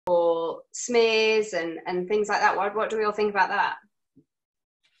about smears and things like that? What do we all think about that?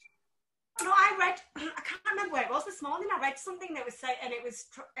 No, I can't remember where it was this morning. I read something that was saying, and it was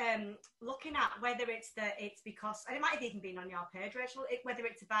looking at whether it's because, and it might have even been on your page, Rachael, whether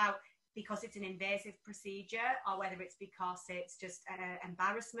it's about because it's an invasive procedure, or whether it's because it's just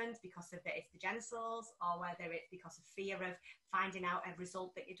embarrassment because of it's the genitals, or whether it's because of fear of finding out a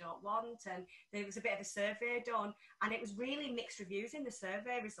result that you don't want. And there was a bit of a survey done, and it was really mixed reviews in the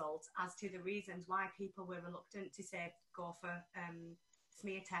survey results as to the reasons why people were reluctant to say go for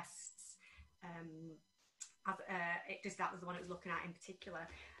smear tests. That was the one it was looking at in particular,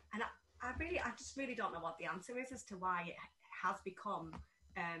 and I just really don't know what the answer is as to why it has become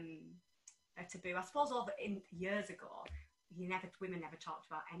a taboo. I suppose years ago, women never talked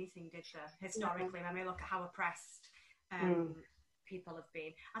about anything, did they? Historically, when we look at how oppressed people have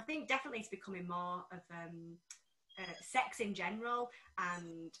been, I think definitely it's becoming more of sex in general,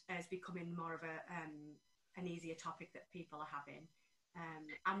 and it's becoming more of an easier topic that people are having.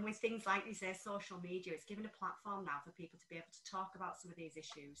 And with things like you say, social media, it's given a platform now for people to be able to talk about some of these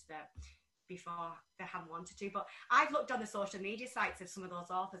issues that before they haven't wanted to. But I've looked on the social media sites of some of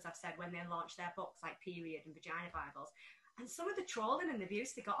those authors, I've said, when they launched their books like Period and Vagina Bibles, and some of the trolling and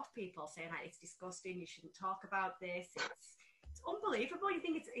abuse they got off people saying like it's disgusting, you shouldn't talk about this, it's unbelievable. You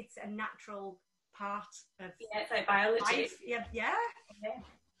think it's a natural part of it's like biology. Life. Yeah.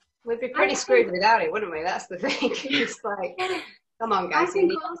 We'd be pretty screwed without it, wouldn't we? That's the thing. It's like, come on, guys. I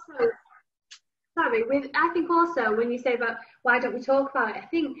think also when you say about why don't we talk about it, I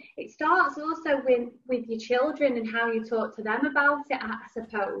think it starts also with your children and how you talk to them about it, I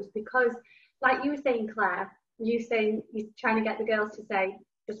suppose, because like you were saying, Claire, you're trying to get the girls to say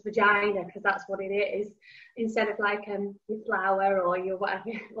just vagina because that's what it is, instead of like your flower or your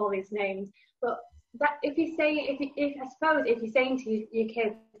whatever, all these names. But that if you're saying to your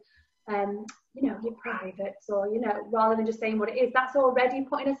kids, your privates, or rather than just saying what it is, that's already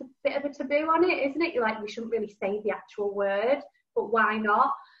putting us a bit of a taboo on it, isn't it? You're like, we shouldn't really say the actual word, but why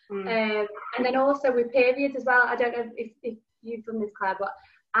not? And then also with periods as well, I don't know if you've done this, Claire, but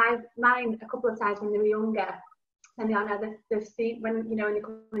mine a couple of times when they were younger, and they've seen when they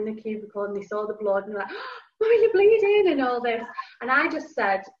come in the cubicle and they saw the blood and they're like, oh, you're bleeding and all this, and I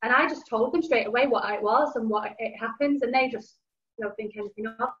just told them straight away what it was and what it happens, and they just don't think anything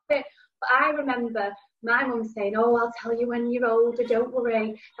of it. But I remember my mum saying, oh, I'll tell you when you're older, don't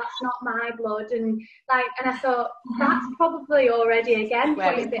worry, that's not my blood, and I thought that's probably already again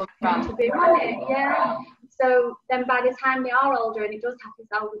putting a bit of taboo on it. Yeah. So then by the time they are older and it does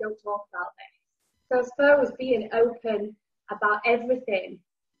happen, we don't talk about this. So I suppose being open about everything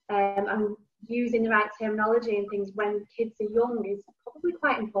and using the right terminology and things when kids are young is probably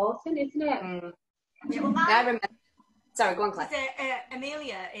quite important, isn't it? Yeah, well, I remember. Sorry, go on, Claire.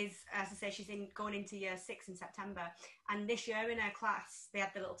 Amelia is, as I say, she's going into year 6 in September, and this year in her class they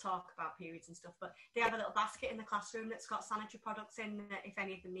had the little talk about periods and stuff, but they have a little basket in the classroom that's got sanitary products in that if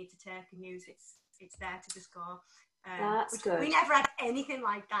any of them need to take and use, it's there to just go. That's good. We never had anything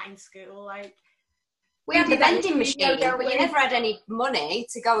like that in school. Like, we had the vending machine, but you never had any money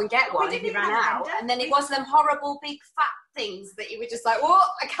to go and get one if you ran out. And then it was them horrible big fat things that you were just like, oh,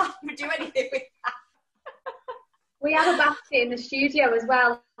 I can't do anything with that. We had a basket in the studio as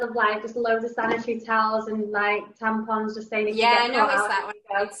well of like just loads of sanitary towels and like tampons, just saying. I noticed that one.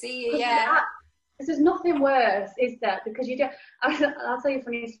 I see you. Yeah. Because there's nothing worse, is there? Because you don't. I'll tell you a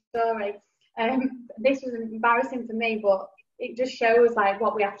funny story. This was embarrassing for me, but it just shows like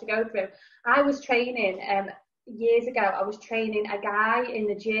what we have to go through. I was training years ago. I was training a guy in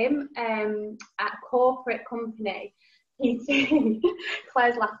the gym at a corporate company.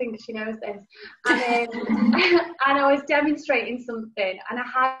 Claire's laughing because she knows this, and I was demonstrating something, and I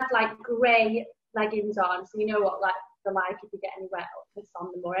had like grey leggings on, so you know what like they're like if you get any wet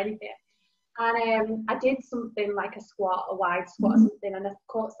on them or anything. And I did something like a wide squat or something, and I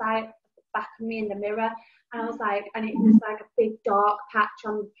caught sight at the back of me in the mirror, and I was like, and it was like a big dark patch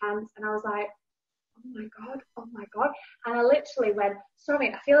on the pants, and I was like, oh my god, and I literally went, sorry,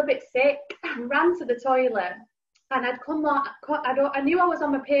 I feel a bit sick, and ran to the toilet. And I'd I knew I was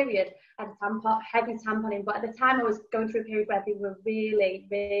on my period. I had a heavy tampon in, but at the time I was going through a period where they were really,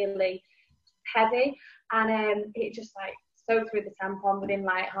 really heavy, and it just like soaked through the tampon within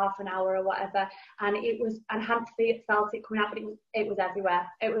like half an hour or whatever. And I hadn't felt it coming out, but it was everywhere.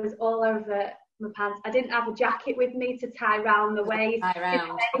 It was all over my pants. I didn't have a jacket with me to tie around the waist,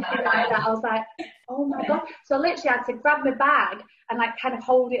 anything like that. I was like, oh my god. So literally I had to grab my bag and like kind of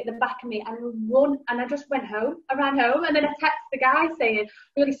hold it at the back of me and run, and I just went home. I ran home, and then I texted the guy saying,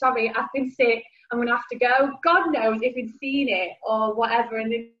 really sorry, I've been sick, I'm going to have to go. God knows if he'd seen it or whatever.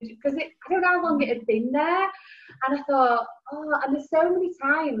 And because I don't know how long it had been there. And I thought, oh, and there's so many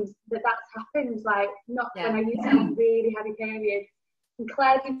times that's happened, like not when I used to have a really heavy period. And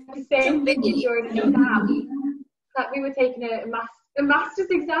Claire did the same thing during the exam. Like we were taking a master's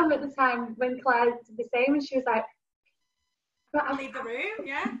exam at the time when Claire did the same, and she was like, I'll leave the room,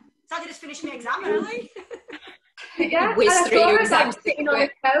 yeah. So I just finished my exam early. Yeah, and I saw her like sitting on a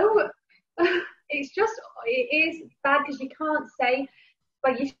coat. It is bad because you can't say,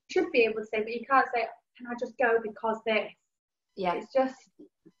 well, you should be able to say, but you can't say, can I just go because this? Yeah. It's just...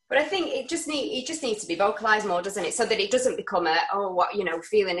 But I think it just needs to be vocalised more, doesn't it? So that it doesn't become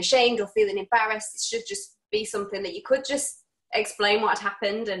feeling ashamed or feeling embarrassed. It should just be something that you could just explain what had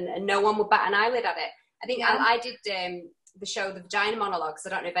happened and no one would bat an eyelid at it. I think I did the show, The Vagina Monologues. I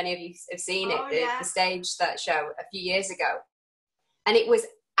don't know if any of you have seen the stage, that show a few years ago. And it was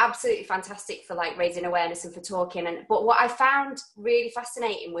absolutely fantastic for like raising awareness and for talking. But what I found really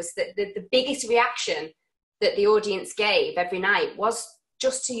fascinating was that the biggest reaction that the audience gave every night was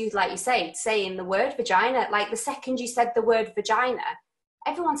just to use, like you say, saying the word vagina. Like the second you said the word vagina,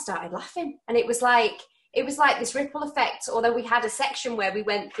 everyone started laughing. And it was like this ripple effect. Although we had a section where we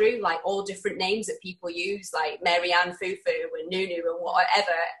went through like all different names that people use, like Mary Ann Fufu and Nunu and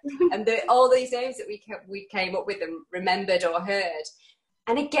whatever. And all these names that we came up with and remembered or heard.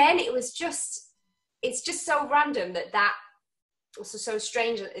 And again, it's just so random that also so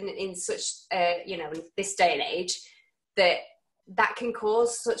strange in such, in this day and age, that can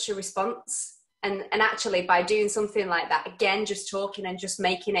cause such a response. And actually by doing something like that, again, just talking and just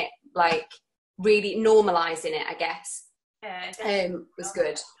making it like really normalizing it, I guess, was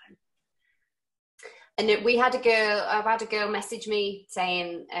good. And I've had a girl message me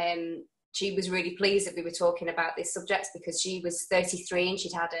saying she was really pleased that we were talking about this subject because she was 33 and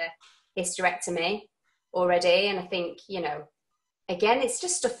she'd had a hysterectomy already. And I think, again, it's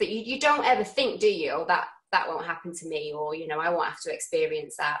just stuff that you don't ever think, do you? Or that won't happen to me, or, I won't have to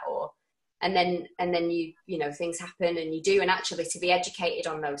experience that, and then things happen and you do. And actually to be educated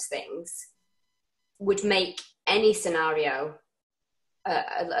on those things would make any scenario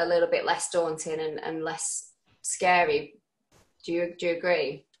a little bit less daunting and less scary. Do you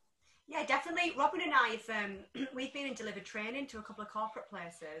agree? Yeah, definitely. Robyn and I we've been in delivered training to a couple of corporate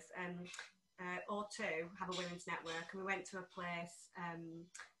places, and O2 have a women's network, and we went to a place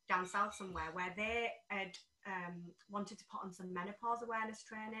down south somewhere where they had wanted to put on some menopause awareness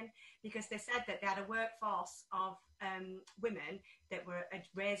training, because they said that they had a workforce of women that had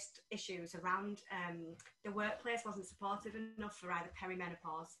raised issues around the workplace wasn't supportive enough for either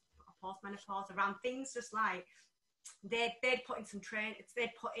perimenopause or postmenopause, around things just like they'd put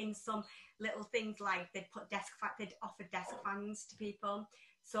in some little things, like they'd offer desk fans to people,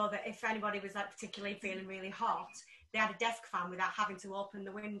 so that if anybody was like particularly feeling really hot, they had a desk fan without having to open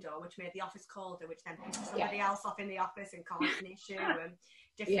the window, which made the office colder, which then pissed somebody else off in the office and caused an issue and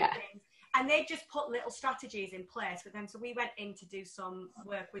different things. And they just put little strategies in place with them. So we went in to do some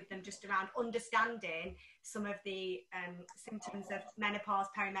work with them just around understanding some of the symptoms of menopause,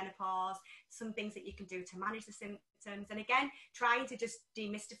 perimenopause, some things that you can do to manage the symptoms. And again, trying to just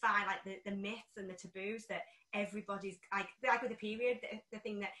demystify like the myths and the taboos that everybody's like with the period, the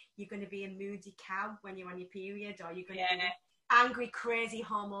thing that you're going to be a moody cow when you're on your period, or you're going to be angry, crazy,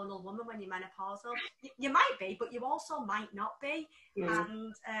 hormonal woman when you're menopausal. You might be, but you also might not be.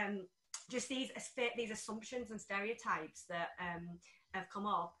 And just these assumptions and stereotypes that have come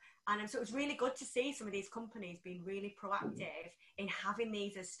up. And so it was really good to see some of these companies being really proactive in having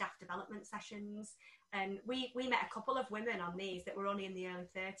these as staff development sessions. And we met a couple of women on these that were only in the early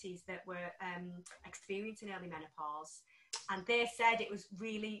 30s that were experiencing early menopause. And they said it was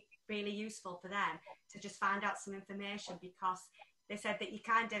really, really useful for them to just find out some information, because they said that you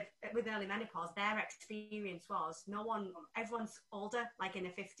kind of, with early menopause, their experience was everyone's older, like in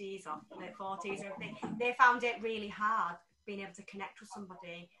their 50s or their 40s or everything. They found it really hard being able to connect with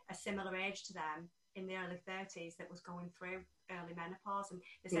somebody a similar age to them in the early 30s that was going through early menopause. And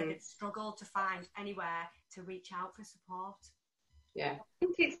they said they'd struggled to find anywhere to reach out for support. Yeah.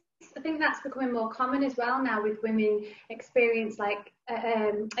 I think that's becoming more common as well now, with women experiencing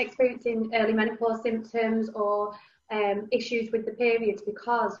early menopause symptoms or issues with the periods,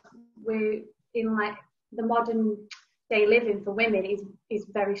 because we're in like the modern day living for women is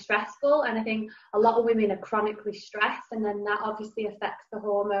very stressful, and I think a lot of women are chronically stressed, and then that obviously affects the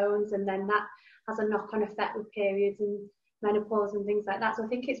hormones, and then that has a knock-on effect with periods and menopause and things like that. So I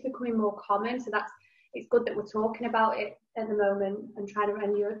think it's becoming more common, so it's good that we're talking about it at the moment and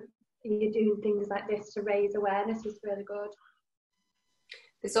you're doing things like this to raise awareness is really good.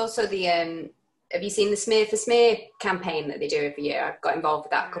 There's also the have you seen the Smear for Smear campaign that they do every year? I've got involved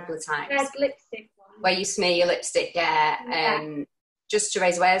with that a couple of times. There's lipstick one. Where you smear your lipstick, just to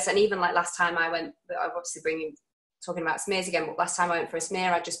raise awareness. And even like last time I went, I'm obviously talking about smears again, but last time I went for a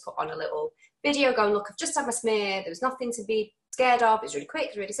smear, I just put on a little video going, look, I've just had my smear. There was nothing to be scared of. It was really quick, it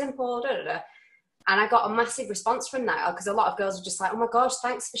was really simple, da, da, da. And I got a massive response from that, because a lot of girls are just like, oh my gosh,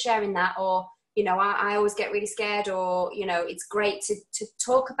 thanks for sharing that. Or, you know, I always get really scared, or, you know, it's great to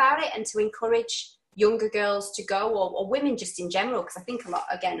talk about it and to encourage younger girls to go, or women just in general, because I think a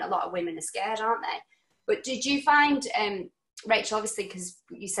lot of women are scared, aren't they? But did you find, Rachel, obviously, because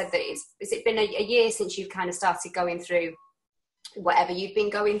you said that has it been a year since you've kind of started going through whatever you've been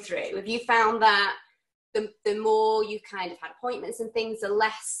going through? Have you found that the more you kind of had appointments and things, the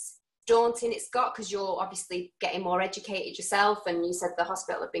less daunting it's got, because you're obviously getting more educated yourself, and you said the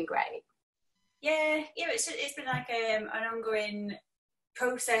hospital have been great? Yeah, it's been like an ongoing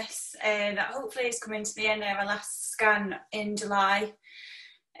process that hopefully is coming to the end of our last scan in July.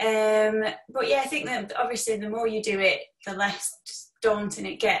 But yeah, I think that obviously the more you do it, the less daunting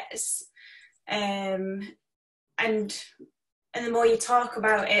it gets, and the more you talk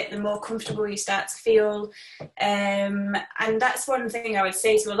about it, the more comfortable you start to feel. And that's one thing I would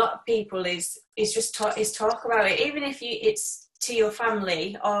say to a lot of people is just talk about it, even if it's to your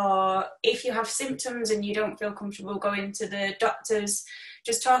family, or if you have symptoms and you don't feel comfortable going to the doctors,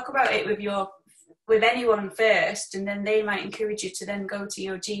 just talk about it with anyone first, and then they might encourage you to then go to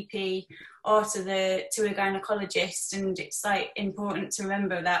your GP or to a gynecologist. And it's like important to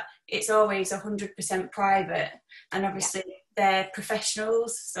remember that it's always 100% private, and obviously they're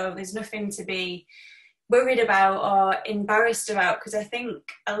professionals, so there's nothing to be worried about or embarrassed about, because I think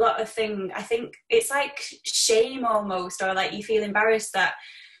it's like shame almost, or like you feel embarrassed that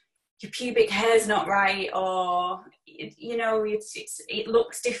your pubic hair's not right, or you know, it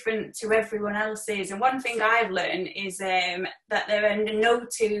looks different to everyone else's. And one thing I've learned is that there are no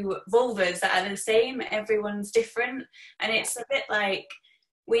two vulvas that are the same. Everyone's different, and it's a bit like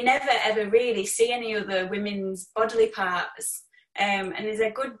we never ever really see any other women's bodily parts. And there's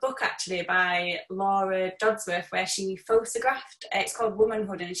a good book actually by Laura Dodsworth where she photographed, it's called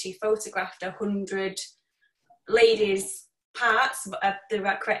Womanhood, and she photographed 100 ladies' parts,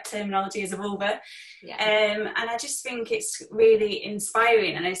 the correct terminology is a vulva. And I just think it's really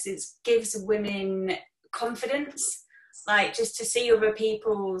inspiring, and it gives women confidence, like just to see other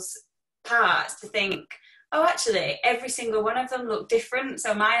people's parts, to think, oh, actually every single one of them look different,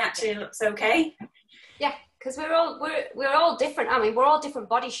 so mine actually looks okay. Yeah, because we're all different. I mean, we're all different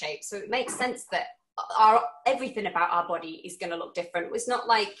body shapes, so it makes sense that everything about our body is going to look different. It's not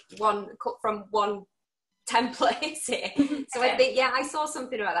like one cut from one template, is it? So I think, I saw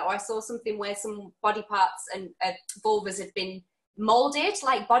something about that, or I saw something where some body parts and vulvas had been molded,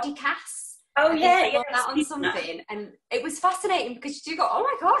 like body casts. Oh yeah, that on something, and it was fascinating, because you do go, oh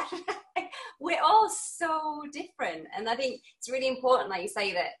my god, we're all so different. And I think it's really important, like you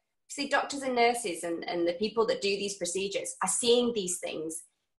say, that see doctors and nurses and the people that do these procedures are seeing these things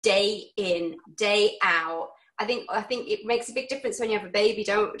day in, day out. I think it makes a big difference when you have a baby,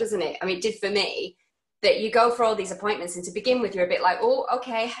 doesn't it? I mean, it did for me, that you go for all these appointments, and to begin with, you're a bit like, oh,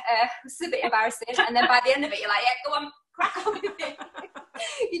 okay, this is a bit embarrassing. And then by the end of it, you're like, yeah, go on, crack on with it.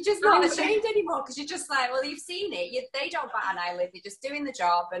 You're just not ashamed anymore, because you're just like, well, you've seen it. They don't bat an eyelid. They're just doing the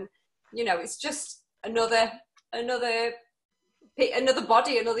job. And, you know, it's just another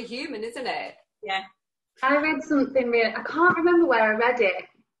body, another human, isn't it? Yeah. I read something I can't remember where I read it.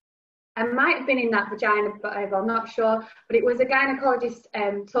 I might have been in that vagina Bible, I'm not sure, but it was a gynecologist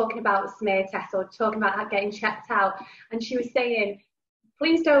talking about smear tests, or talking about getting checked out, and she was saying,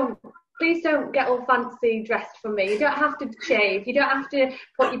 please don't get all fancy dressed for me. You don't have to shave. You don't have to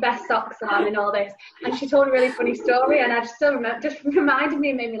put your best socks on and all this. And she told a really funny story, and I just still remember, just reminded me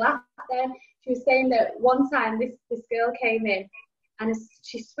and made me laugh. Then she was saying that one time this girl came in, and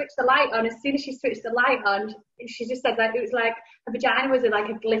she switched the light on. As soon as she switched the light on, she just said that it was like her vagina was like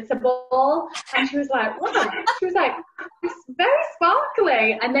a glitter ball. And she was like, what? She was like, it's very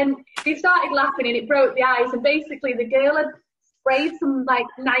sparkly. And then they started laughing, and it broke the ice. And basically the girl had sprayed some like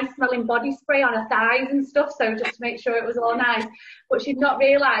nice smelling body spray on her thighs and stuff, so just to make sure it was all nice. But she'd not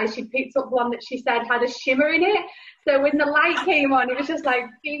realised she'd picked up one that she said had a shimmer in it. So when the light came on, it was just like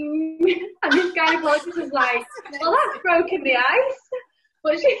ding, and this gynecologist was like, well, that's broken the ice.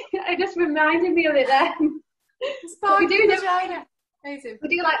 But it just reminded me of it then. We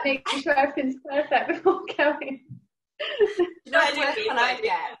do like making sure everything's perfect before going. You know,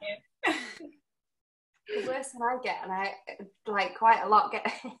 the worst one I get, and I like quite a lot get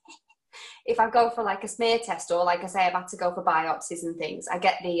if I go for like a smear test, or like I say, I've had to go for biopsies and things, I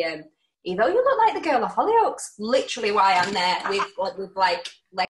get the Either you look like the girl off Hollyoaks, literally why I'm there with like